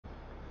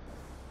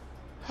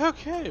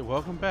Okay,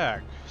 welcome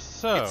back.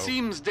 So, It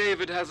seems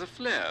David has a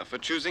flair for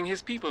choosing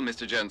his people,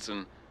 Mr.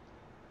 Jensen.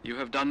 You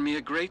have done me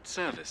a great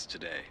service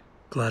today.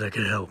 Glad I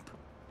could help.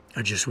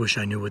 I just wish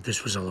I knew what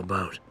this was all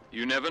about.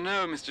 You never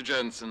know, Mr.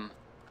 Jensen.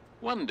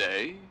 One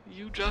day,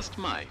 you just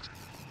might.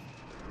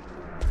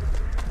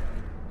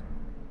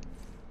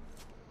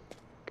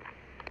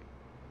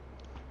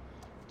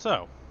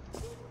 so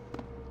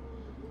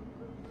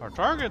our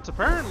target's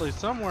apparently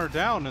somewhere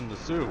down in the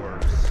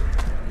sewers.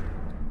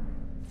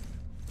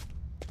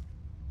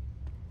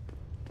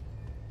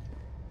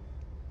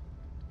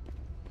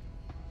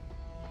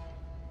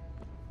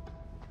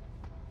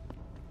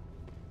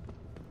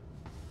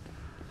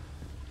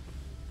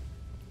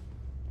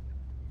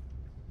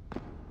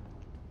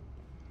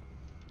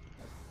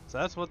 So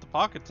that's what the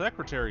pocket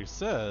secretary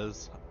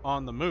says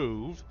on the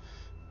move.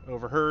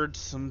 Overheard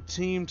some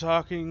team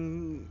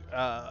talking,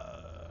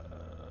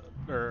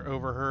 or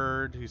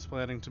overheard he's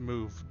planning to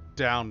move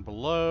down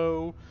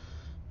below,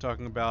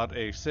 talking about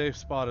a safe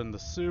spot in the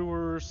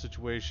sewers.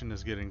 Situation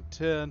is getting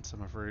tense.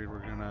 I'm afraid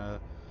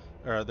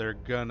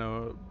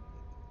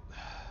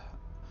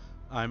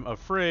I'm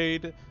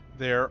afraid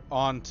they're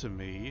onto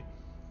me.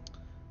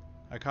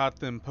 I caught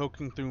them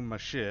poking through my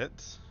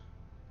shit.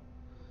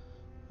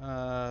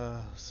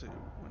 Let's see.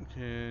 When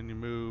can you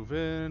move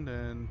in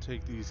and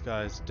take these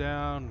guys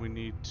down? We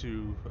need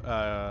to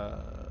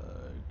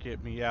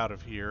get me out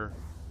of here.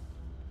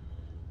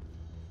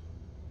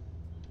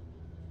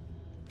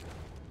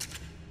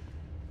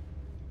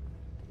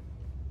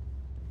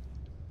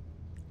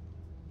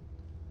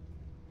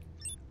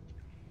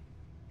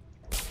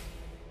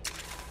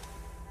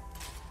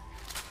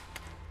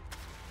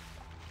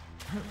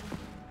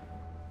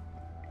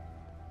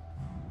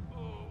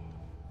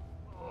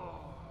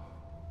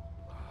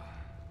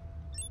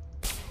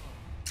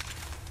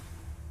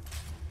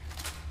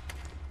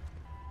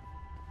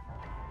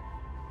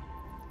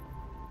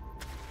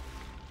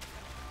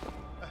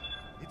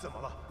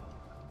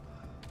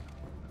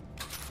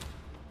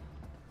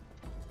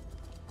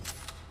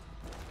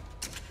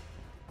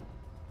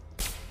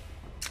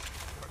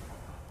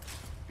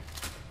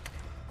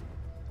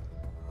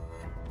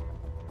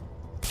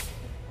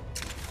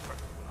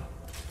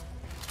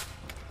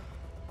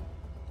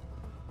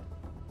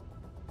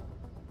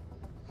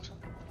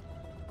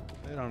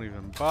 They don't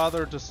even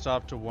bother to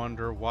stop to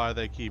wonder why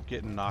they keep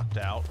getting knocked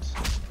out.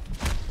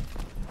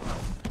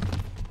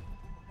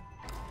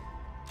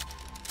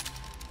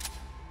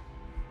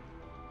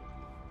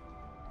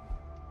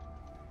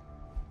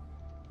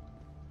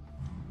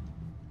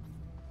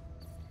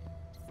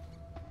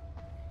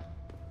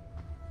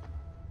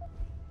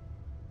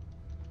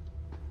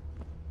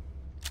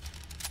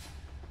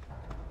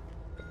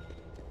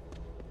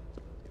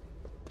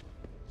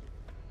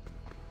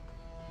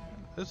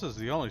 This is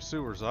the only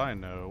sewers I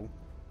know.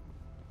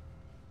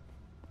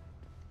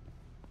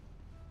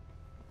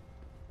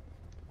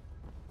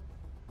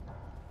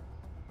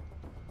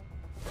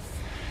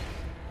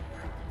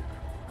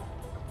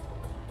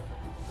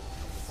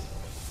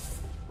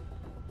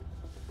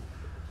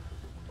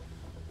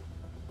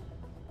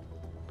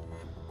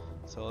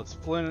 So let's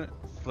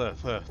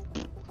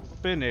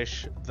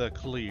finish the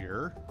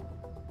clear.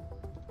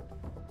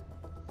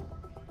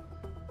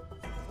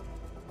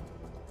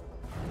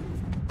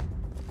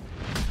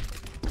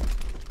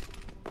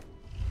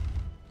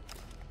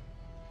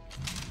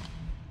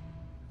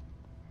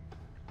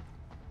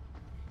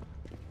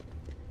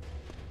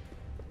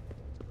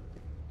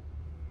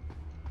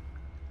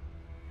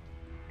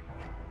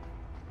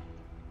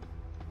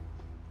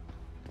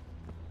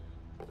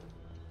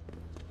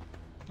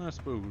 I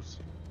suppose.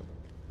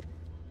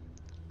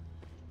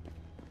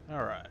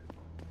 Alright,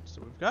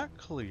 so we've got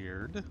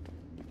cleared.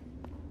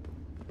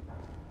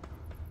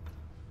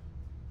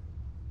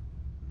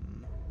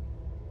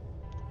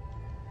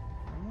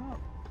 I'm not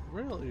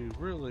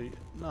really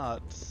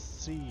not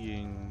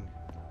seeing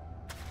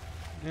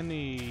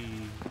any...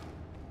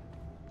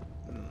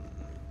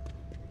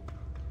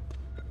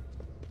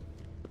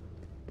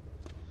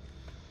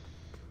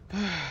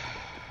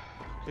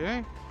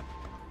 Okay.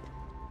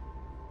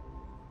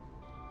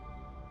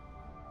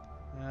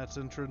 That's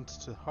entrance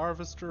to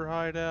Harvester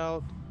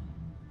hideout.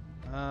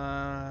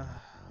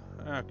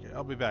 Okay,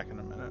 I'll be back in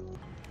a minute.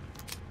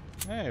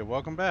 Hey,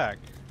 welcome back.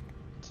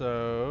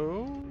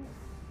 So,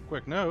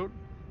 quick note,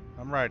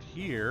 I'm right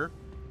here,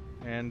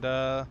 and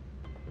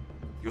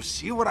You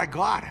see what I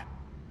got?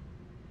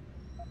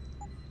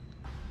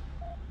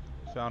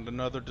 found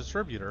another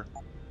distributor.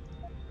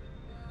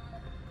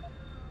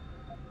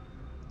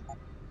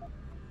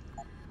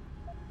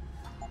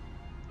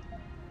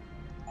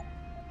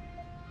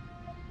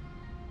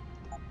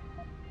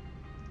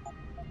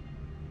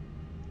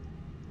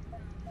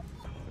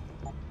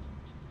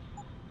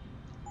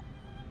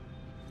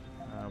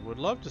 Would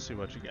love to see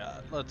what you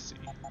got. Let's see.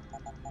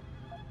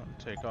 I'll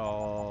take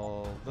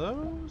all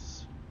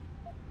those.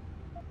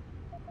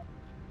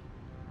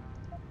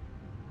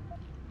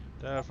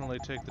 Definitely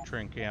take the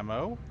Trink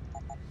ammo.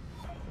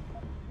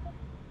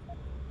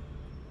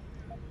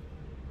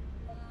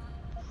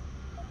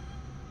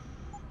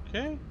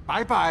 Okay.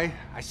 Bye-bye.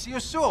 I see you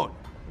soon.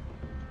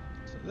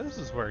 So this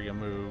is where you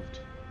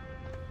moved.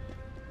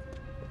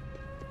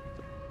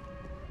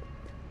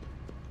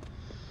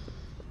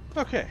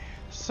 Okay.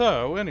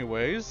 So,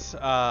 anyways,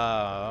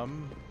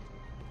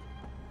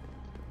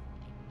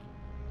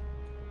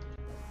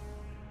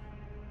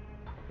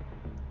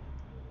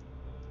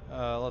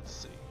 let's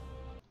see.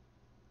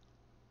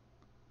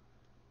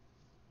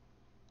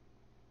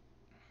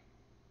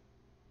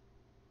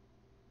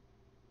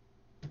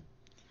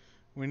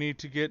 We need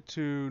to get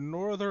to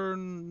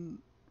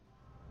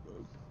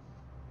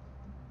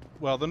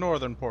well, the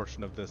northern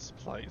portion of this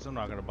place. I'm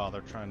not gonna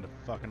bother trying to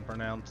fucking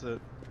pronounce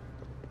it.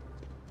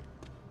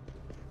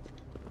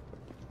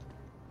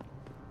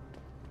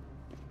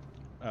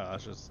 Oh,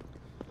 that's just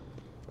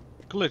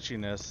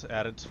glitchiness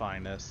at its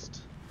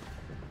finest.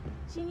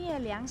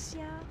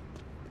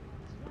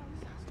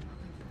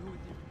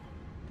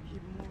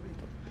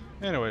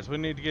 Anyways, we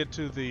need to get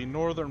to the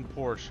northern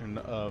portion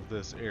of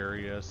this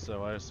area,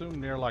 so I assume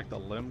near like the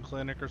limb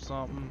clinic or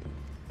something.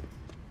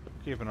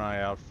 Keep an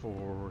eye out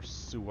for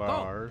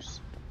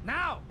sewers.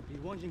 Now!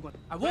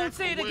 I won't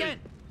say it again!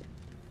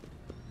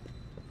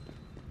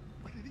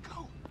 Where did he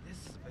go?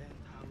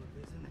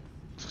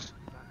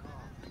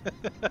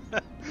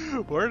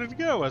 Where did it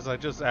go? As I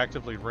just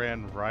actively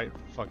ran right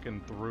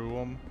fucking through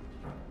them.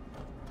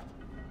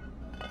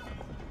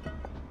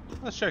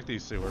 Let's check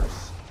these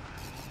sewers.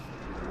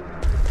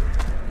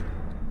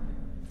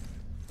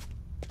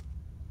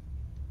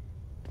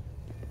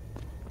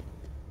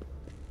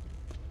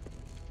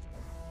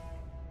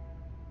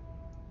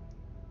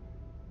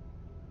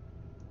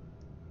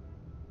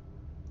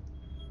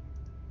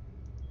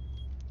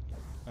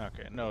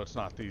 Okay, no, it's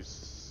not these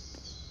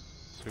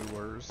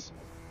sewers.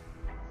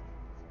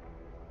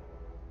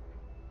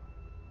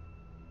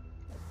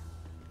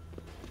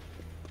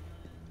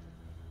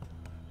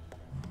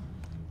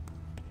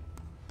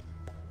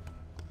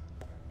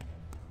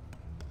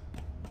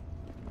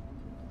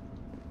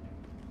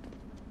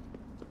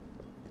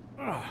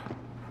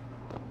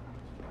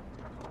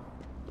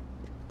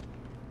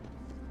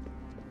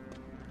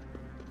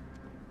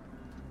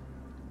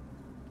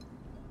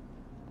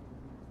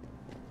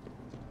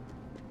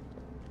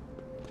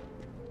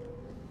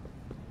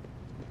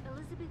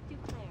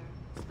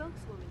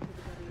 spokeswoman for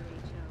the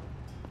WHO,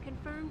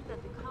 confirmed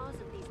that the cause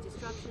of these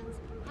disruptions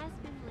has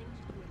been linked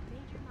to a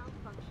major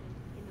malfunction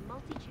in the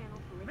multi-channel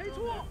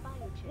peripheral nerve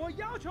biochip. 我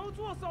要求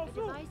做手 A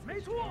术 device， 没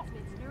which 错，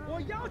 transmits 我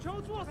neural 要求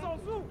做 impulses 手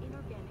directly 术 to。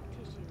 inorganic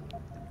tissue.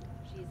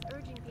 She is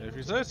urging people If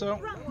you say so.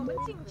 让我们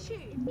进去。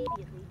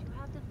 immediately to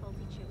have the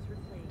faulty chips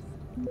replaced.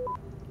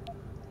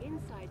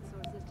 Inside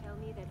sources tell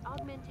me that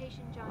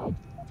augmentation giant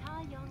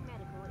Tai Young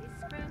Medical is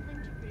scrambling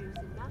to produce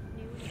enough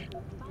new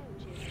improved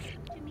biochips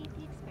to meet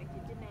the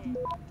expected demand.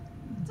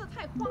 这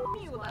太荒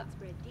谬了！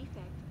 Widespread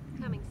defect,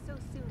 coming so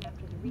soon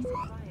after the recent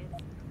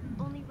riots,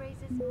 only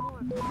raises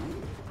more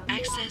questions about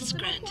Access 怎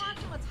么 granted. 花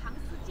这么长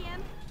时间？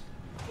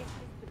 Is this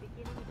the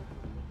beginning of a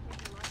complete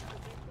technological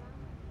breakdown,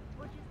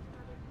 or just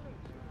another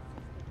glitch in the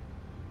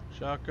system?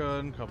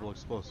 Shotgun, couple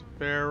explosive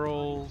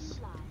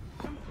barrels,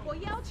 From 我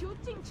要求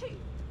进去。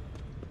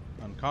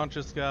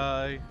 unconscious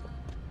guy.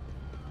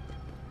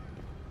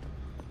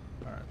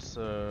 Alright,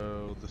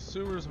 so the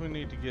sewers we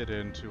need to get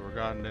into are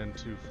gotten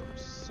into from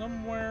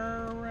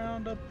somewhere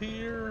around up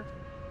here.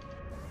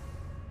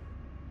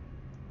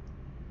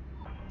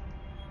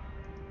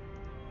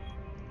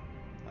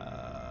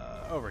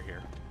 Over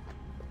here.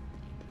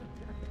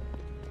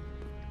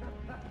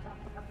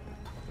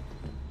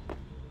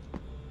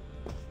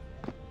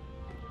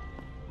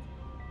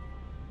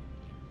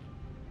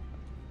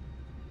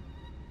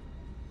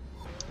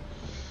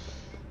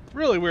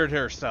 Really weird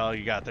hairstyle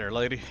you got there,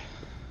 lady.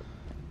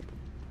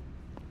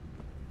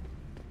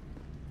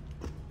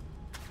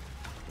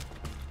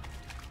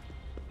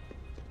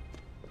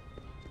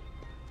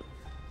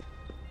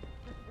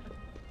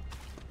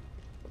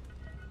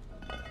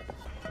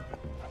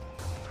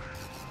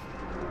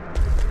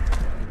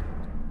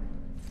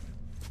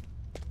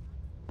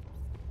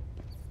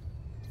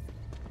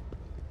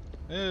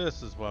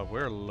 This is what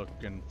we're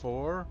looking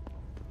for.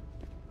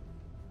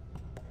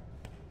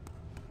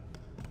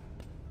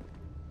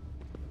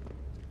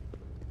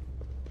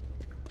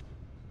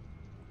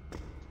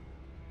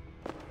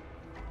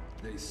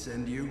 They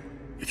send you?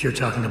 If you're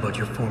talking about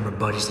your former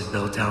buddies at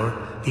Bell Tower,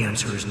 the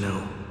answer is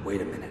no.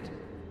 Wait a minute.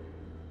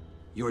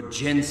 You're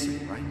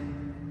Jensen,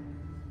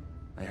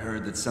 right? I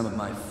heard that some of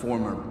my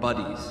former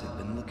buddies have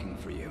been looking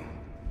for you.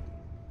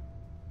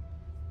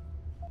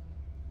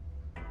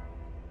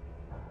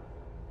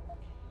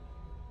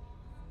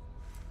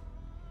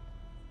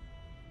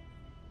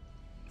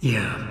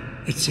 Yeah,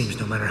 it seems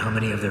no matter how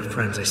many of their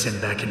friends I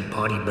send back in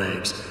body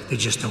bags, they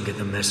just don't get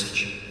the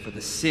message. For the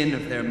sin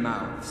of their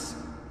mouths,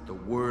 the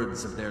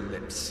words of their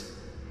lips,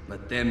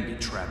 let them be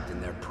trapped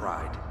in their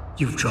pride.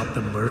 You've dropped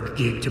the merc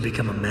gig to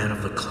become a man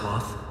of the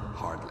cloth?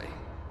 Hardly.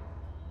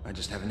 I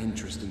just have an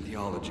interest in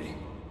theology.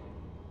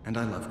 And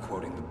I love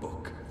quoting the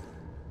book.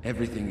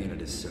 Everything in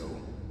it is so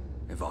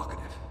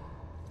evocative.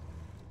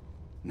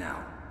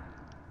 Now,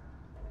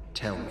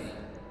 tell me,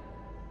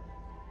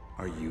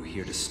 Are you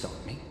here to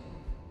stop me?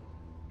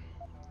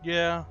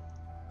 Yeah.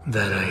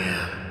 That I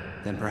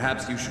am. Then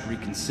perhaps you should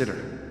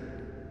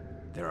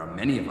reconsider. There are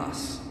many of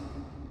us,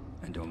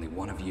 and only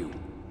one of you.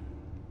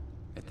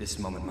 At this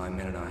moment, my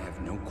men and I have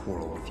no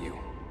quarrel with you.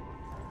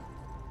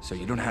 So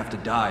you don't have to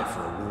die for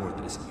a war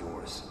that isn't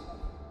yours.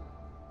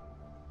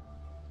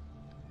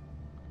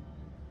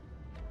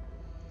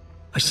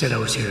 I said I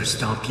was here to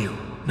stop you,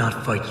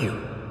 not fight you.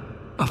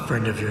 A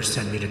friend of yours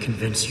sent me to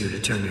convince you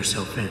to turn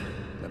yourself in.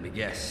 Let me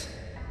guess.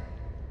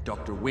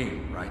 Dr.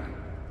 Wing, right?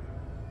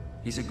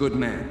 He's a good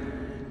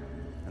man.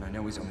 And I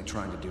know he's only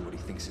trying to do what he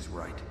thinks is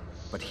right.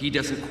 But he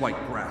doesn't quite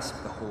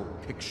grasp the whole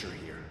picture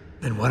here.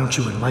 Then why don't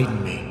you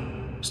enlighten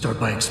me? Start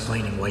by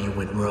explaining why you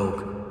went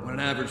rogue. When an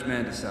average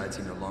man decides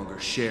he no longer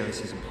shares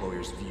his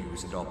employer's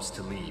views and opts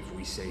to leave,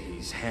 we say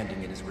he's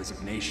handing in his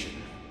resignation.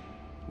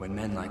 When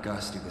men like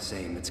us do the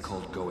same, it's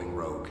called going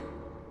rogue.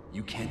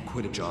 You can't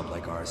quit a job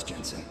like ours,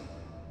 Jensen.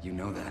 You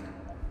know that.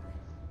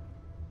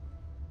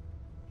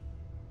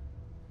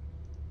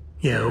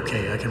 Yeah,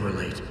 okay, I can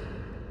relate.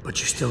 But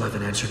you still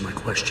haven't answered my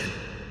question.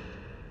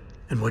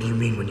 And what do you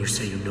mean when you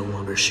say you no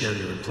longer share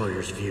your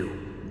employer's view?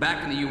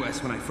 Back in the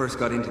US, when I first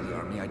got into the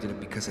Army, I did it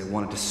because I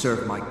wanted to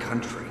serve my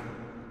country.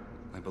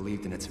 I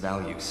believed in its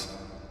values.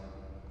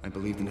 I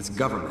believed in its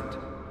government.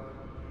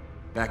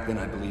 Back then,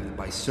 I believed that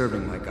by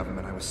serving my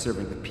government, I was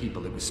serving the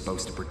people it was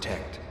supposed to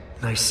protect.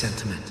 Nice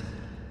sentiment.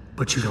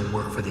 But you don't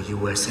work for the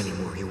US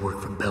anymore, you work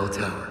for Bell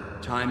Tower.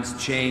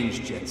 Times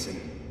change,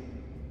 Jensen.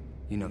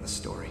 You know the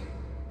story.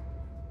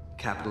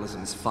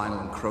 Capitalism's final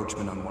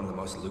encroachment on one of the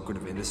most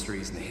lucrative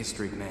industries in the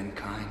history of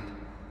mankind.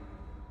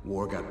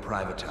 War got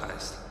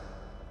privatized.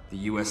 The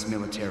US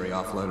military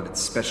offloaded its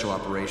special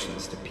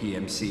operations to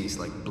PMCs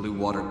like Blue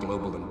Water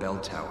Global and Bell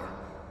Tower.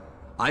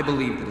 I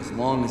believed that as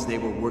long as they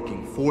were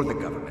working for the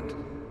government,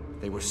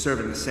 they were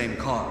serving the same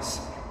cause.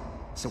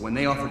 So when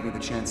they offered me the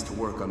chance to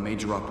work on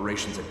major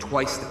operations at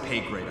twice the pay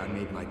grade, I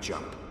made my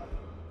jump.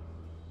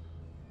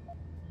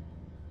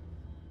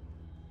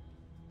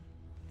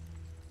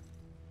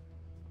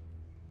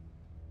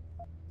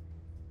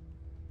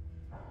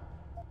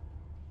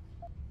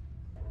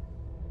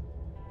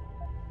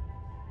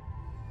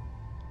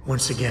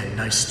 Once again,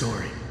 nice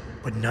story,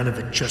 but none of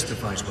it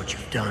justifies what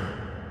you've done.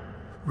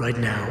 Right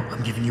now,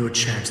 I'm giving you a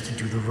chance to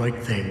do the right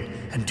thing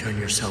and turn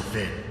yourself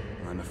in.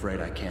 I'm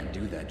afraid I can't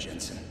do that,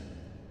 Jensen.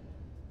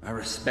 I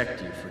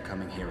respect you for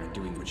coming here and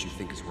doing what you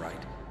think is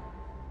right.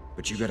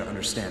 But you gotta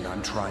understand,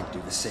 I'm trying to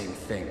do the same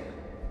thing.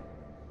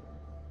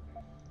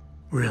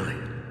 Really?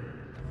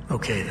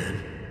 Okay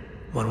then.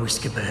 Why don't we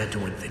skip ahead to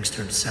when things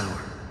turn sour?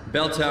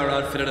 Bell Tower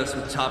outfitted us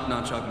with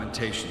top-notch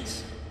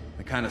augmentations.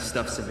 The kind of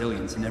stuff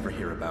civilians never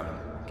hear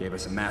about. Gave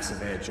us a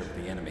massive edge over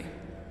the enemy.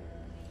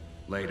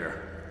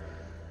 Later,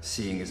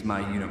 seeing as my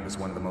unit was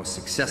one of the most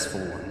successful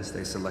ones,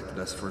 they selected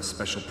us for a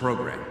special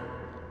program.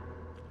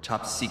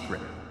 Top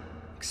secret,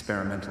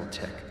 experimental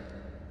tech.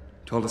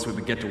 Told us we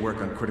would get to work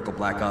on critical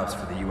black ops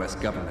for the US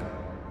government.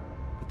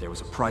 But there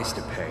was a price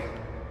to pay.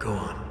 Go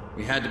on.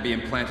 We had to be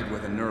implanted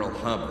with a neural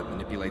hub that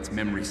manipulates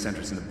memory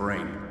centers in the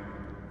brain.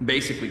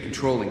 Basically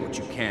controlling what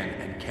you can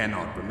and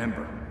cannot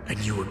remember. And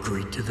you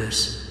agreed to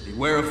this?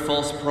 Beware of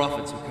false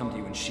prophets who come to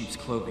you in sheep's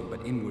clothing,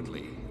 but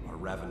inwardly are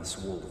ravenous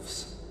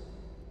wolves.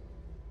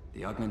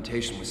 The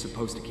augmentation was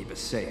supposed to keep us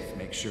safe,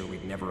 make sure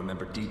we'd never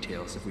remember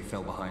details if we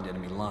fell behind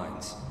enemy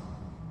lines.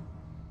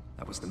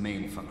 That was the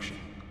main function.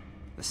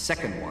 The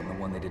second one, the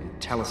one they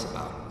didn't tell us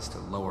about, was to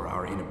lower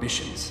our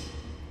inhibitions.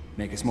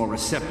 Make us more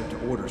receptive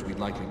to orders we'd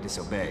likely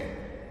disobey.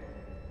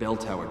 Bell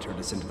Tower turned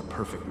us into the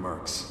perfect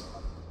mercs.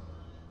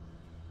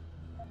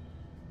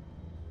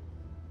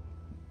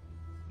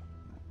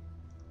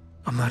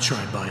 I'm not sure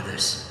I buy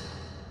this.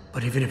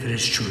 But even if it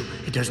is true,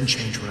 it doesn't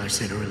change what I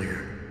said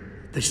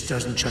earlier. This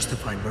doesn't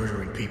justify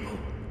murdering people.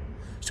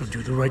 So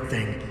do the right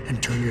thing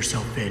and turn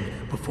yourself in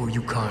before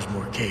you cause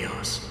more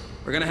chaos.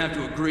 We're gonna have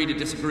to agree to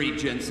disagree,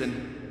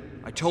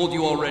 Jensen. I told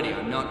you already,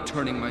 I'm not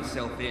turning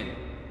myself in.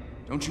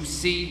 Don't you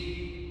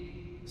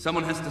see?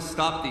 Someone has to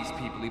stop these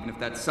people, even if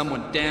that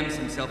someone damns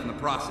himself in the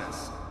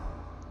process.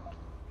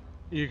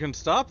 You can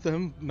stop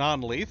them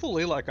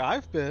non-lethally like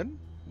I've been.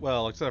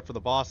 Well, except for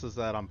the bosses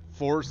that I'm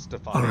forced to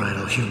fight. Alright,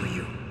 I'll humor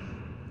you.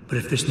 But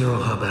if this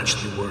neural hub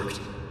actually worked,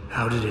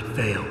 how did it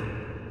fail?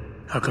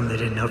 How come they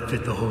didn't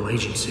outfit the whole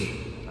agency?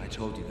 I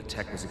told you the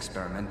tech was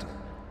experimental.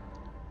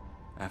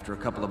 After a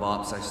couple of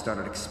ops, I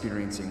started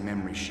experiencing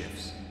memory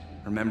shifts,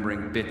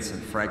 remembering bits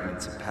and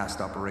fragments of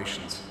past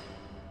operations.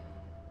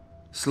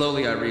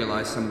 Slowly, I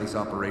realized some of these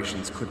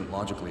operations couldn't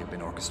logically have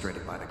been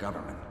orchestrated by the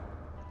government.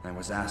 I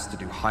was asked to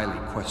do highly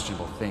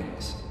questionable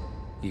things,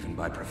 even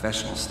by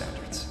professional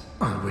standards.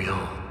 Aren't we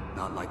all?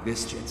 Not like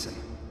this, Jensen.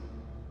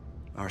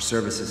 Our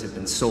services have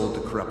been sold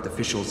to corrupt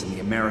officials in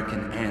the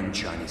American and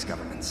Chinese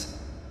governments.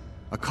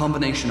 A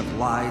combination of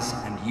lies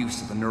and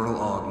use of the neural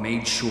aug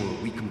made sure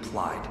we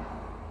complied.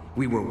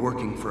 We were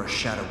working for a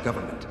shadow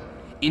government.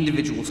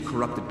 Individuals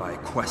corrupted by a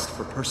quest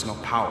for personal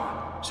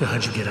power. So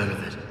how'd you get out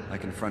of it? I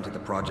confronted the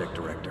project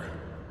director.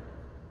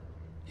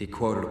 He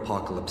quoted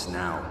Apocalypse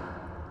Now.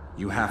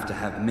 You have to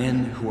have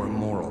men who are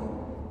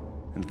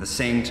moral, and at the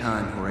same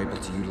time who are able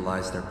to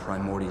utilize their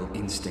primordial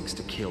instincts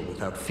to kill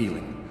without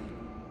feeling.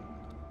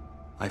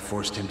 I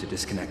forced him to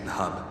disconnect the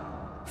hub,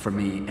 for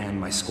me and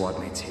my squad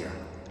mates here.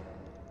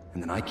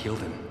 And then I killed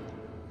him.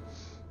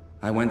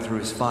 I went through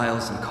his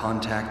files and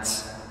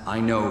contacts. I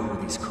know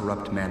who these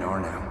corrupt men are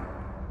now.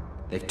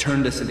 They've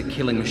turned us into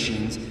killing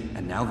machines,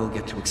 and now they'll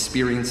get to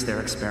experience their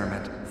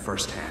experiment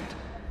firsthand.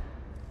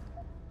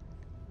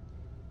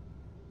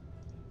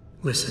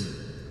 Listen,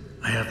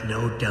 I have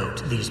no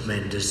doubt these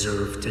men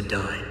deserve to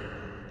die.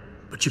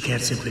 But you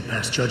can't simply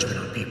pass judgment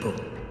on people.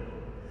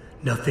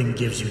 Nothing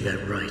gives you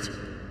that right.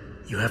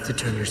 You have to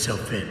turn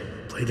yourself in.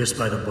 Play this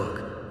by the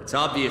book. It's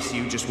obvious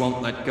you just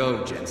won't let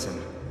go,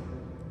 Jensen.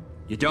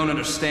 You don't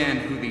understand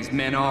who these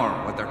men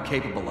are, what they're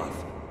capable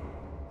of.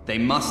 They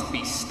must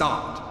be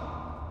stopped.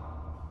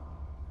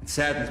 It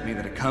saddens me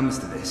that it comes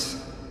to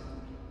this,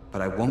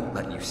 but I won't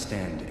let you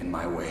stand in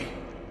my way.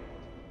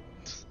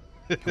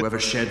 Whoever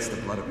sheds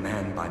the blood of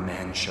man by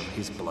man shall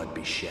his blood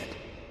be shed.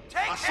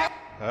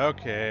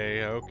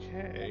 Okay,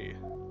 okay.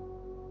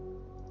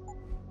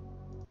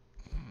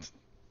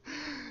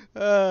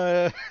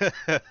 There's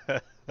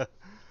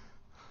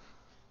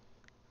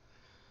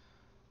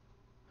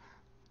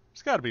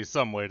got to be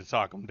some way to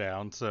talk him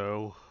down,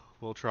 so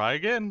we'll try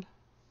again.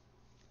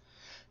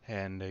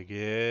 And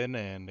again,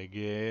 and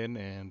again,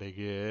 and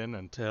again,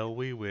 until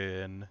we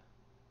win.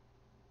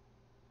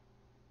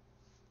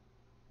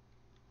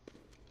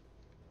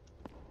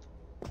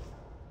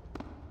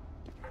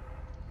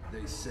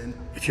 They send...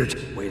 If you're...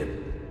 Wait a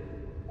minute.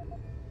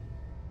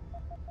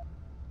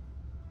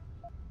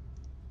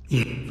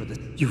 Yeah, For the...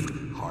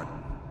 you've... Hard.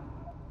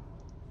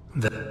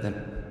 Then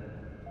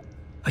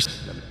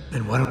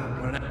why don't...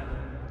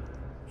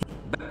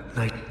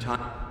 Time.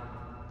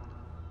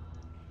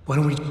 Why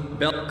don't we...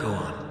 Bell. Go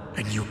on.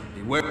 And you...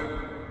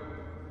 Beware.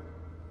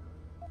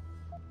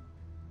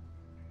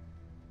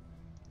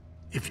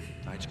 If...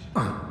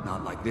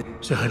 Not like this.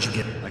 So how'd you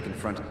get... I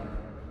confronted...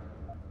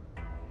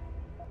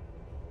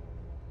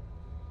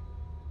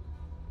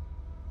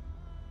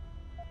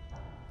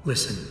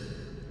 Listen,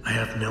 I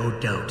have no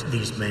doubt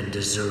these men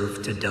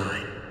deserve to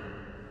die.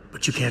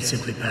 But you can't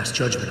simply pass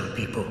judgment on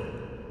people.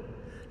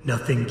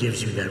 Nothing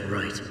gives you that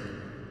right.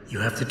 You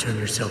have to turn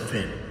yourself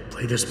in.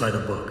 Play this by the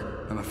book.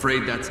 I'm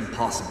afraid that's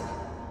impossible.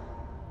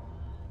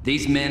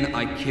 These men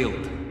I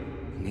killed,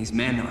 and these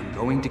men I'm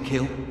going to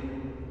kill,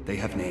 they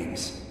have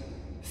names,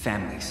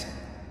 families.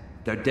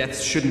 Their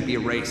deaths shouldn't be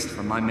erased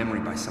from my memory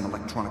by some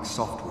electronic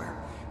software.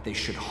 They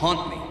should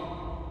haunt me,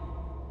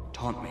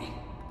 taunt me,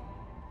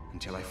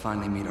 until I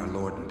finally meet our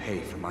Lord and pay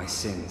for my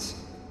sins.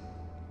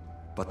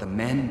 But the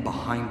men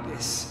behind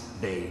this,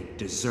 they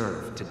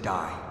deserve to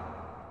die.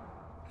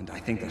 And I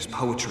think there's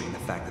poetry in the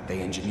fact that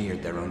they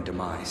engineered their own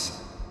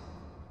demise.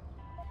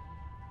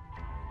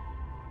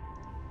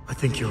 I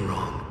think you're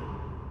wrong.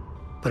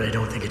 But I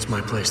don't think it's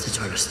my place to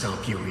try to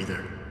stop you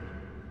either.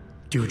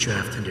 Do what you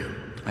have to do.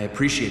 I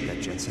appreciate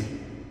that, Jensen.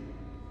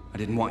 I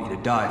didn't want you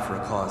to die for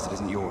a cause that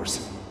isn't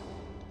yours.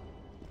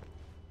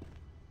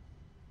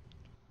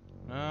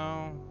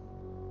 No.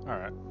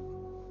 Alright.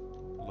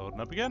 Loading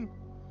up again.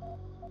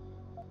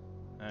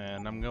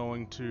 And I'm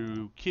going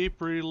to keep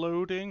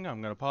reloading.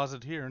 I'm going to pause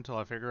it here until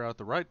I figure out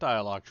the right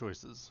dialogue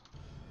choices.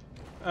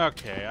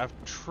 Okay, I've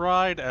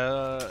tried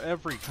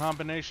every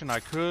combination I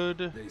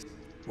could.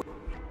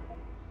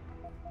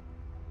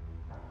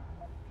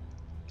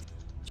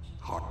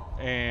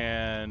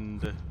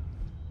 And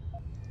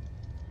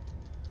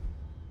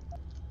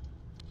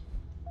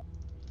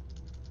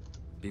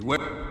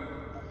Beware.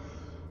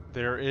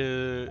 there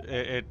is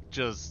it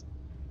just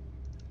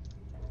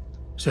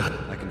So,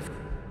 I can...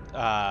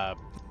 uh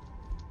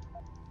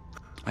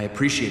I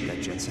appreciate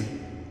that, Jensen.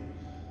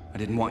 I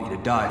didn't want you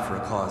to die for a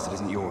cause that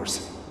isn't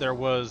yours. there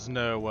was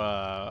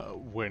no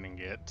winning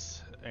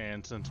it.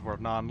 And since we're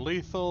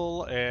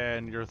non-lethal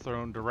and you're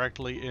thrown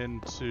directly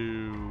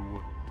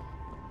into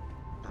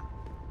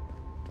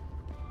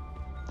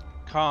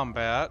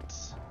combat,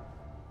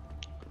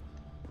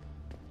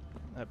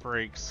 that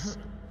breaks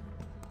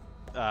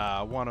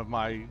one of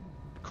my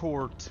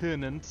core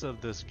tenets of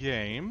this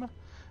game,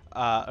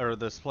 or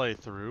this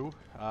playthrough.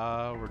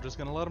 We're just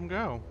gonna let him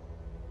go.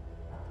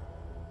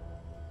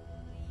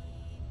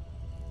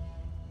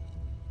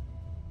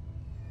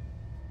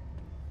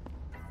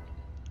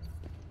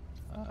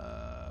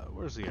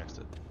 Where's the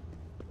exit?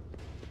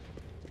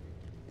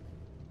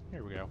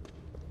 Here we go.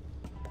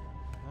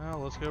 Now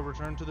let's go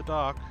return to the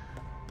dock.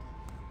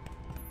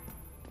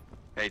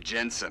 Hey,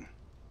 Jensen.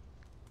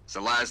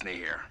 Zelazny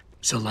here.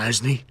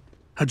 Zelazny?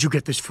 How'd you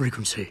get this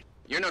frequency?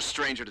 You're no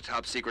stranger to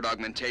top secret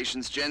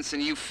augmentations, Jensen.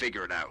 You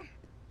figure it out.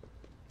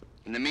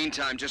 In the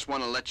meantime, just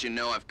want to let you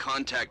know I've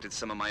contacted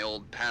some of my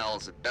old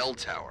pals at Bell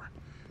Tower.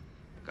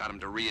 Got them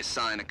to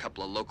reassign a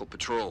couple of local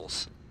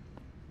patrols.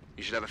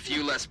 You should have a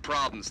few less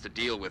problems to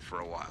deal with for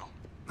a while.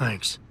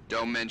 Thanks.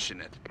 Don't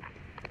mention it.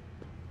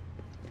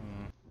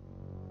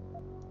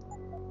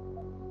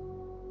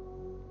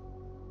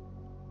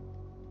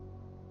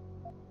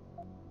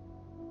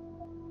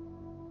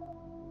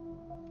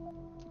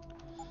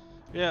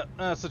 Yeah,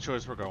 that's the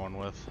choice we're going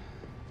with.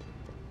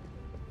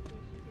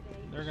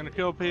 They're gonna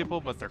kill people,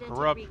 but they're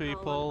corrupt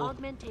people.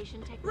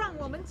 让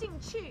我们进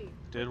去。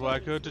 Did what I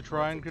could to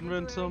try and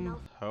convince them.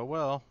 Oh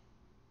well.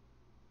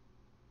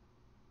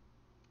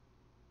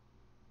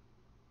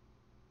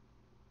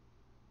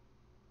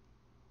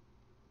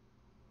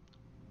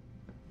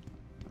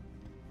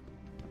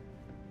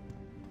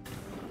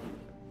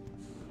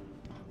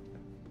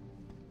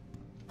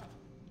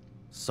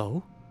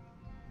 So?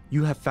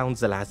 You have found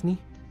Zelazny?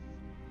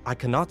 I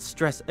cannot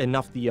stress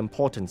enough the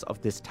importance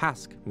of this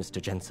task,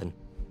 Mr. Jensen.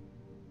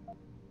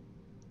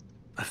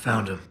 I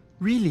found him.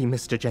 Really,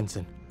 Mr.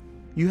 Jensen?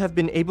 You have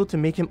been able to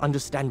make him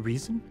understand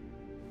reason?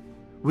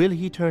 Will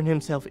he turn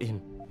himself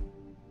in?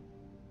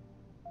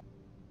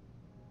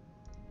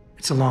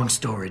 It's a long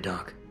story,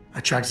 Doc. I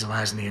tracked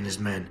Zelazny and his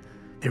men.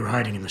 They were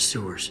hiding in the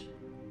sewers.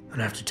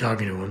 And after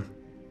talking to him,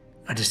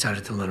 I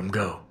decided to let him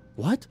go.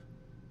 What?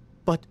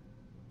 But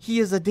he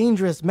is a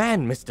dangerous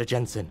man, Mr.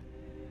 Jensen.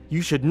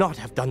 You should not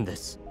have done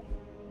this.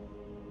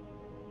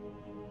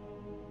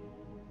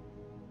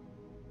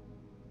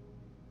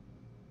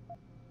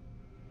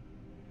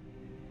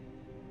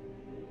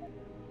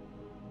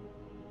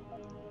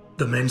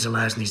 The men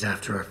Zelazny's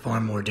after are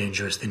far more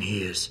dangerous than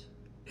he is.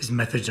 His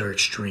methods are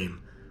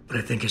extreme, but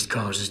I think his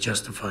cause is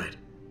justified.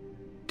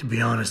 To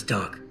be honest,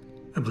 Doc,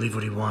 I believe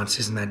what he wants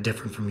isn't that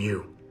different from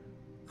you.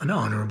 An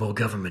honorable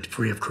government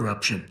free of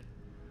corruption.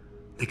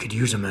 They could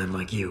use a man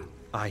like you.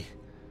 I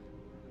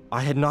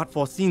had not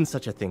foreseen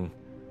such a thing.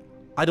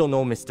 I don't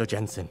know, Mr.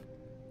 Jensen.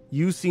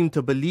 You seem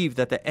to believe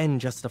that the end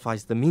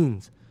justifies the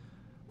means,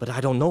 but I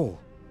don't know.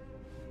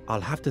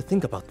 I'll have to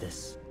think about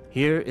this.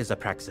 Here is a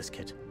praxis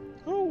kit.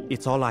 Ooh.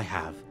 It's all I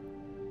have.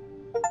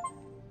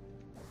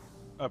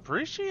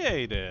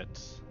 Appreciate it.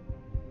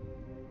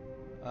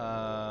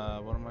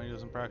 What am I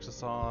using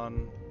praxis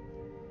on?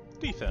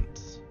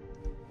 Defense.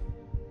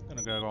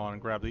 Gonna go on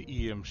and grab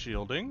the EM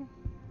shielding.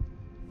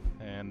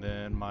 And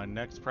then my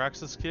next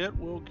praxis kit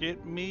will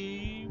get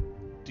me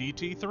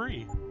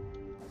DT3.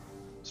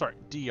 Sorry,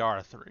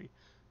 DR3.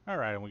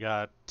 Alright, and we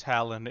got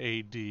Talon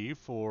AD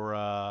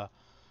for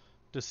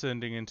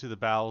descending into the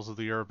bowels of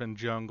the urban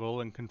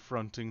jungle and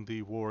confronting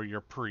the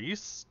warrior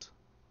priest.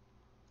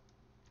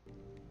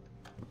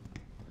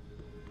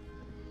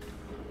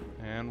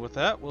 And with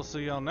that, we'll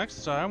see y'all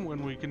next time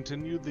when we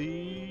continue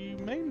the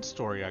main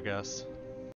story, I guess.